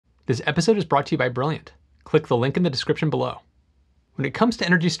This episode is brought to you by Brilliant. Click the link in the description below. When it comes to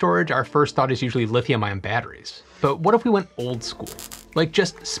energy storage, our first thought is usually lithium-ion batteries. But what if we went old school? Like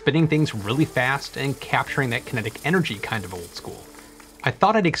just spinning things really fast and capturing that kinetic energy kind of old school. I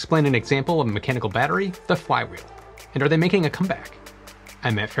thought I'd explain an example of a mechanical battery, the Flywheel. And are they making a comeback?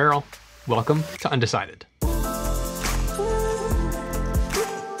 I'm Matt Ferrell. Welcome to Undecided.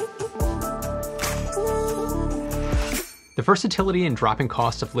 The versatility and dropping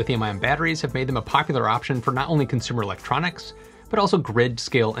costs of lithium-ion batteries have made them a popular option for not only consumer electronics, but also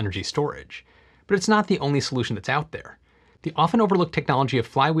grid-scale energy storage. But it's not the only solution that's out there. The often overlooked technology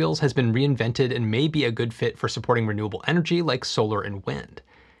of flywheels has been reinvented and may be a good fit for supporting renewable energy like solar and wind.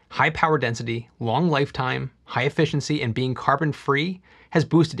 High power density, long lifetime, high efficiency, and being carbon-free has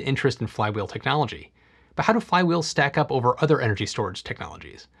boosted interest in flywheel technology. But how do flywheels stack up over other energy storage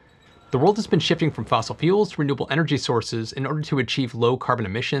technologies? The world has been shifting from fossil fuels to renewable energy sources in order to achieve low carbon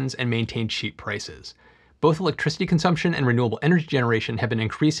emissions and maintain cheap prices. Both electricity consumption and renewable energy generation have been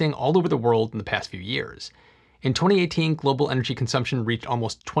increasing all over the world in the past few years. In 2018, global energy consumption reached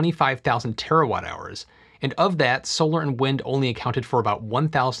almost 25,000 terawatt hours, and of that, solar and wind only accounted for about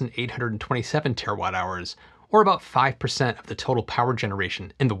 1,827 terawatt hours, or about 5% of the total power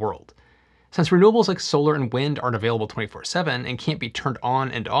generation in the world. Since renewables like solar and wind aren't available 24/7 and can't be turned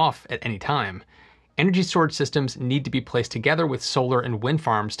on and off at any time, energy storage systems need to be placed together with solar and wind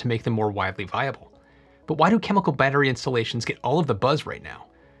farms to make them more widely viable. But why do chemical battery installations get all of the buzz right now?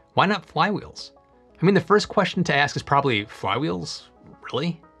 Why not flywheels? I mean, the first question to ask is probably, flywheels?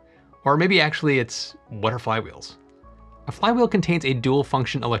 Really? Or maybe actually it's, what are flywheels? A flywheel contains a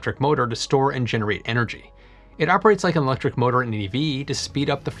dual-function electric motor to store and generate energy. It operates like an electric motor in an EV to speed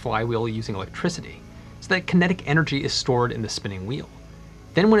up the flywheel using electricity, so that kinetic energy is stored in the spinning wheel.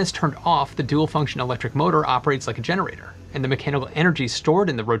 Then when it's turned off, the dual-function electric motor operates like a generator, and the mechanical energy stored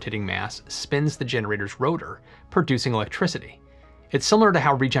in the rotating mass spins the generator's rotor, producing electricity. It's similar to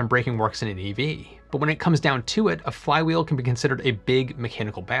how regen braking works in an EV, but when it comes down to it, a flywheel can be considered a big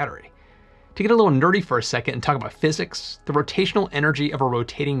mechanical battery. To get a little nerdy for a second and talk about physics, the rotational energy of a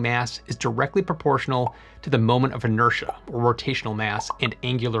rotating mass is directly proportional to the moment of inertia, or rotational mass, and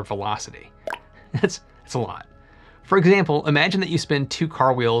angular velocity. That's a lot. For example, imagine that you spin two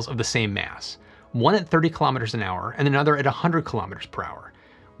car wheels of the same mass, one at 30 kilometers an hour and another at 100 kilometers per hour.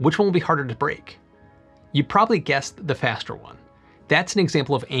 Which one will be harder to break? You probably guessed the faster one. That's an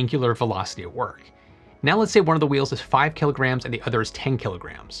example of angular velocity at work. Now let's say one of the wheels is 5 kilograms and the other is 10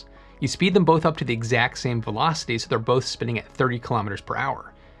 kilograms. You speed them both up to the exact same velocity so they're both spinning at 30 kilometers per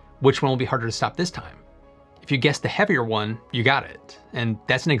hour. Which one will be harder to stop this time? If you guessed the heavier one, you got it. And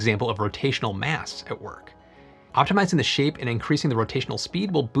that's an example of rotational mass at work. Optimizing the shape and increasing the rotational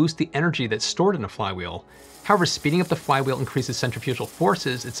speed will boost the energy that's stored in a flywheel. However, speeding up the flywheel increases centrifugal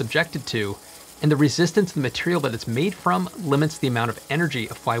forces it's subjected to, and the resistance of the material that it's made from limits the amount of energy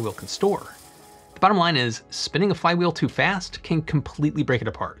a flywheel can store. The bottom line is, spinning a flywheel too fast can completely break it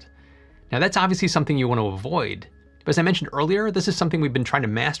apart. Now that's obviously something you want to avoid, but as I mentioned earlier, this is something we've been trying to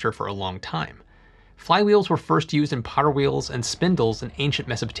master for a long time. Flywheels were first used in potter wheels and spindles in ancient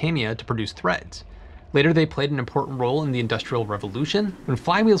Mesopotamia to produce threads. Later they played an important role in the Industrial Revolution, when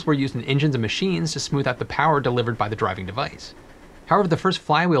flywheels were used in engines and machines to smooth out the power delivered by the driving device. However, the first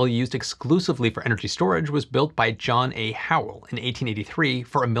flywheel used exclusively for energy storage was built by John A. Howell in 1883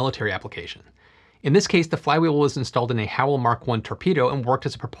 for a military application. In this case, the flywheel was installed in a Howell Mark I torpedo and worked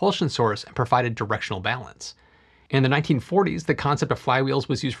as a propulsion source and provided directional balance. In the 1940s, the concept of flywheels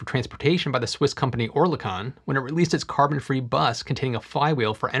was used for transportation by the Swiss company Oerlikon when it released its carbon-free bus containing a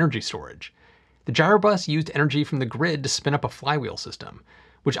flywheel for energy storage. The gyrobus used energy from the grid to spin up a flywheel system,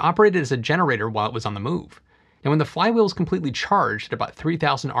 which operated as a generator while it was on the move. And when the flywheel was completely charged at about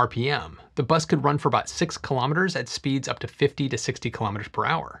 3,000 RPM, the bus could run for about 6 kilometers at speeds up to 50 to 60 kilometers per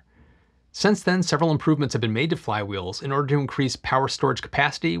hour. Since then, several improvements have been made to flywheels in order to increase power storage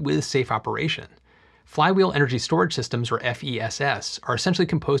capacity with safe operation. Flywheel energy storage systems, or FESS, are essentially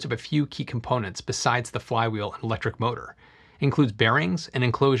composed of a few key components besides the flywheel and electric motor. It includes bearings, an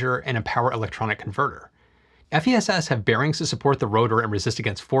enclosure, and a power electronic converter. FESS have bearings to support the rotor and resist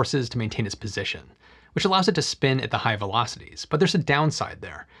against forces to maintain its position, which allows it to spin at the high velocities, but there's a downside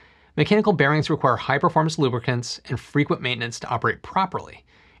there. Mechanical bearings require high-performance lubricants and frequent maintenance to operate properly.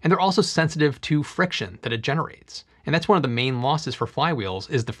 And they're also sensitive to friction that it generates. And that's one of the main losses for flywheels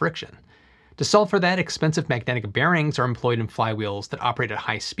is the friction. To solve for that, expensive magnetic bearings are employed in flywheels that operate at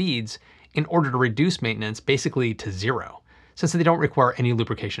high speeds in order to reduce maintenance basically to zero, since they don't require any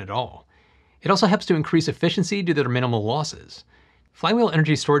lubrication at all. It also helps to increase efficiency due to their minimal losses. Flywheel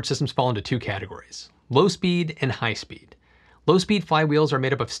energy storage systems fall into two categories: low speed and high speed. Low-speed flywheels are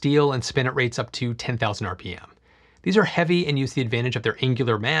made up of steel and spin at rates up to 10,000 RPM. These are heavy and use the advantage of their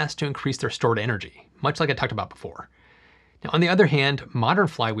angular mass to increase their stored energy, much like I talked about before. Now, on the other hand, modern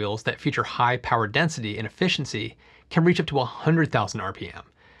flywheels that feature high power density and efficiency can reach up to 100,000 RPM,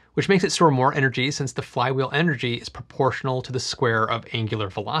 which makes it store more energy since the flywheel energy is proportional to the square of angular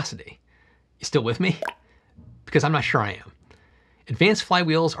velocity. You still with me? Because I'm not sure I am. Advanced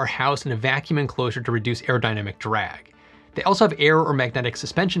flywheels are housed in a vacuum enclosure to reduce aerodynamic drag. They also have air or magnetic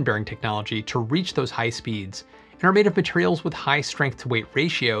suspension bearing technology to reach those high speeds and are made of materials with high strength to weight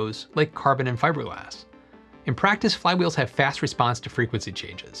ratios like carbon and fiberglass. In practice, flywheels have fast response to frequency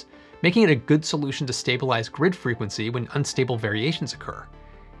changes, making it a good solution to stabilize grid frequency when unstable variations occur.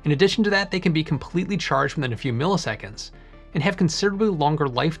 In addition to that, they can be completely charged within a few milliseconds and have considerably longer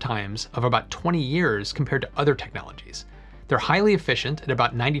lifetimes of about 20 years compared to other technologies. They're highly efficient at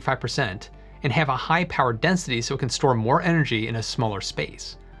about 95% and have a high power density so it can store more energy in a smaller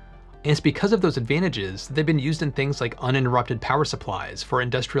space. And it's because of those advantages that they've been used in things like uninterrupted power supplies for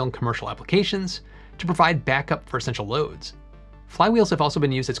industrial and commercial applications to provide backup for essential loads. Flywheels have also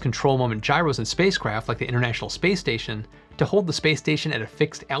been used as control moment gyros in spacecraft like the International Space Station to hold the space station at a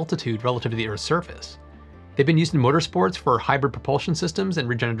fixed altitude relative to the Earth's surface. They've been used in motorsports for hybrid propulsion systems and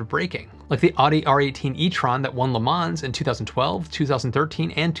regenerative braking, like the Audi R18 e-tron that won Le Mans in 2012,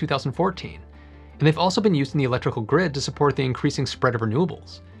 2013, and 2014. And they've also been used in the electrical grid to support the increasing spread of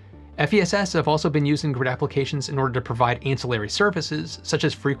renewables. FESS have also been used in grid applications in order to provide ancillary services, such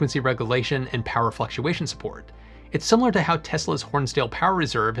as frequency regulation and power fluctuation support. It's similar to how Tesla's Hornsdale Power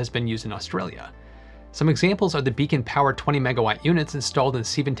Reserve has been used in Australia. Some examples are the Beacon Power 20 megawatt units installed in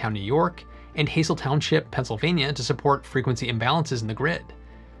Stephentown, New York, and Hazel Township, Pennsylvania to support frequency imbalances in the grid.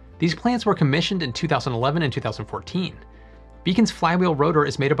 These plants were commissioned in 2011 and 2014. Beacon's flywheel rotor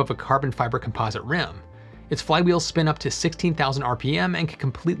is made up of a carbon fiber composite rim. Its flywheels spin up to 16,000 RPM and can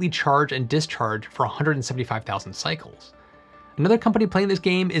completely charge and discharge for 175,000 cycles. Another company playing this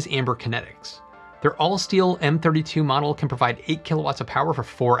game is Amber Kinetics. Their all-steel M32 model can provide 8 kilowatts of power for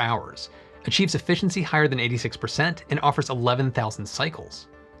 4 hours, achieves efficiency higher than 86%, and offers 11,000 cycles.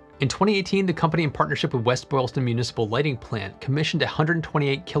 In 2018, the company in partnership with West Boylston Municipal Lighting Plant commissioned a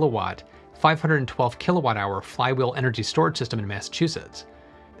 128 kilowatt, 512 kilowatt hour flywheel energy storage system in Massachusetts.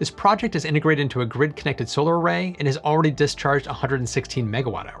 This project is integrated into a grid-connected solar array and has already discharged 116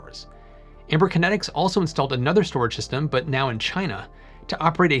 megawatt hours. Amber Kinetics also installed another storage system, but now in China, to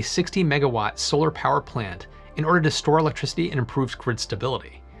operate a 60 megawatt solar power plant in order to store electricity and improve grid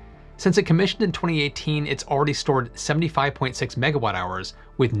stability. Since it commissioned in 2018, it's already stored 75.6 megawatt hours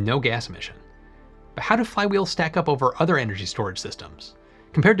with no gas emission. But how do flywheels stack up over other energy storage systems?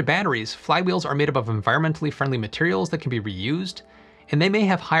 Compared to batteries, flywheels are made up of environmentally friendly materials that can be reused, and they may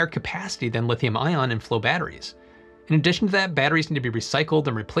have higher capacity than lithium-ion and flow batteries. In addition to that, batteries need to be recycled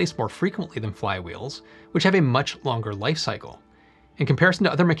and replaced more frequently than flywheels, which have a much longer life cycle. In comparison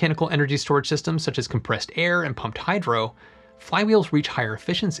to other mechanical energy storage systems such as compressed air and pumped hydro, flywheels reach higher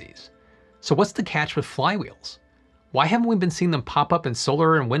efficiencies. So what's the catch with flywheels? Why haven't we been seeing them pop up in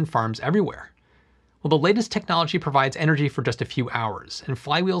solar and wind farms everywhere? Well, the latest technology provides energy for just a few hours, and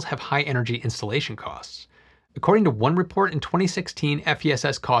flywheels have high energy installation costs. According to one report in 2016,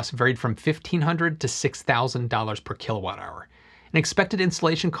 FESS costs varied from $1,500 to $6,000 per kilowatt hour. And expected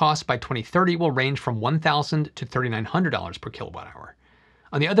installation costs by 2030 will range from $1,000 to $3,900 per kilowatt hour.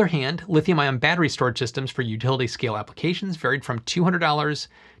 On the other hand, lithium-ion battery storage systems for utility-scale applications varied from $200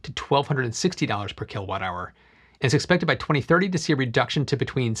 to $1,260 per kilowatt hour, and is expected by 2030 to see a reduction to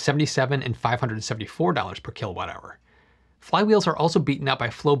between $77 and $574 per kilowatt hour. Flywheels are also beaten out by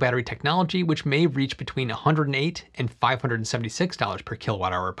flow battery technology, which may reach between $108 and $576 per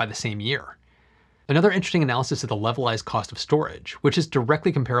kilowatt hour by the same year. Another interesting analysis is the levelized cost of storage, which is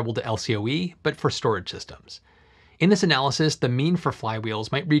directly comparable to LCOE, but for storage systems. In this analysis, the mean for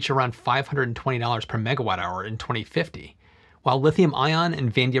flywheels might reach around $520 per megawatt hour in 2050, while lithium-ion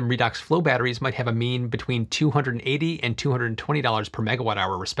and vanadium redox flow batteries might have a mean between $280 and $220 per megawatt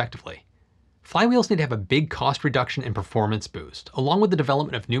hour respectively. Flywheels need to have a big cost reduction and performance boost, along with the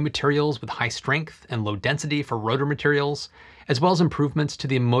development of new materials with high strength and low density for rotor materials, as well as improvements to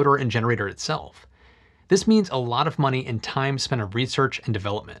the motor and generator itself. This means a lot of money and time spent on research and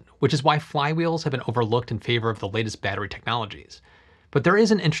development, which is why flywheels have been overlooked in favor of the latest battery technologies. But there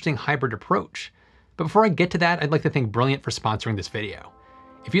is an interesting hybrid approach. But before I get to that, I'd like to thank Brilliant for sponsoring this video.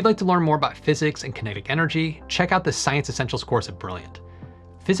 If you'd like to learn more about physics and kinetic energy, check out the Science Essentials course at Brilliant.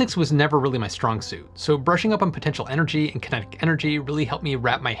 Physics was never really my strong suit, so brushing up on potential energy and kinetic energy really helped me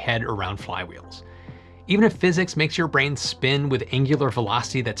wrap my head around flywheels. Even if physics makes your brain spin with angular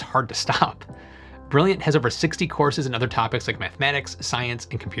velocity that's hard to stop, Brilliant has over 60 courses in other topics like mathematics, science,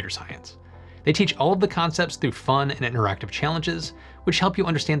 and computer science. They teach all of the concepts through fun and interactive challenges, which help you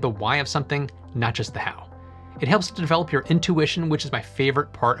understand the why of something, not just the how. It helps to develop your intuition, which is my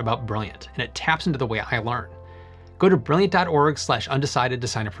favorite part about Brilliant, and it taps into the way I learn. Go to brilliant.org/undecided to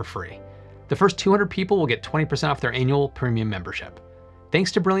sign up for free. The first 200 people will get 20% off their annual premium membership.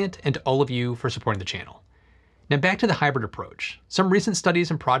 Thanks to Brilliant and to all of you for supporting the channel. Now back to the hybrid approach. Some recent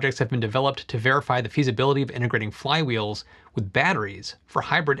studies and projects have been developed to verify the feasibility of integrating flywheels with batteries for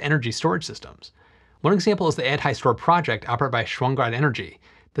hybrid energy storage systems. One example is the Anti-Store project operated by Schwungard Energy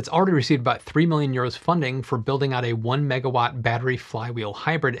that's already received about 3 million euros funding for building out a 1 megawatt battery flywheel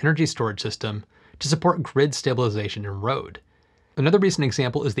hybrid energy storage system to support grid stabilization in road. Another recent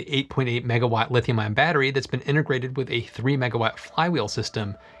example is the 8.8 megawatt lithium-ion battery that's been integrated with a 3 megawatt flywheel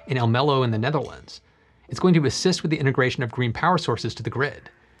system in Almelo in the Netherlands. It's going to assist with the integration of green power sources to the grid.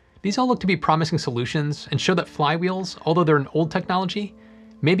 These all look to be promising solutions and show that flywheels, although they're an old technology,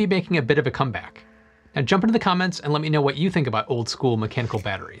 may be making a bit of a comeback. Now jump into the comments and let me know what you think about old school mechanical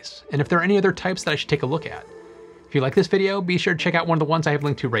batteries, and if there are any other types that I should take a look at. If you like this video, be sure to check out one of the ones I have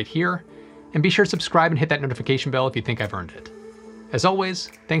linked to right here, and be sure to subscribe and hit that notification bell if you think I've earned it. As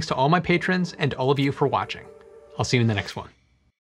always, thanks to all my patrons and all of you for watching. I'll see you in the next one.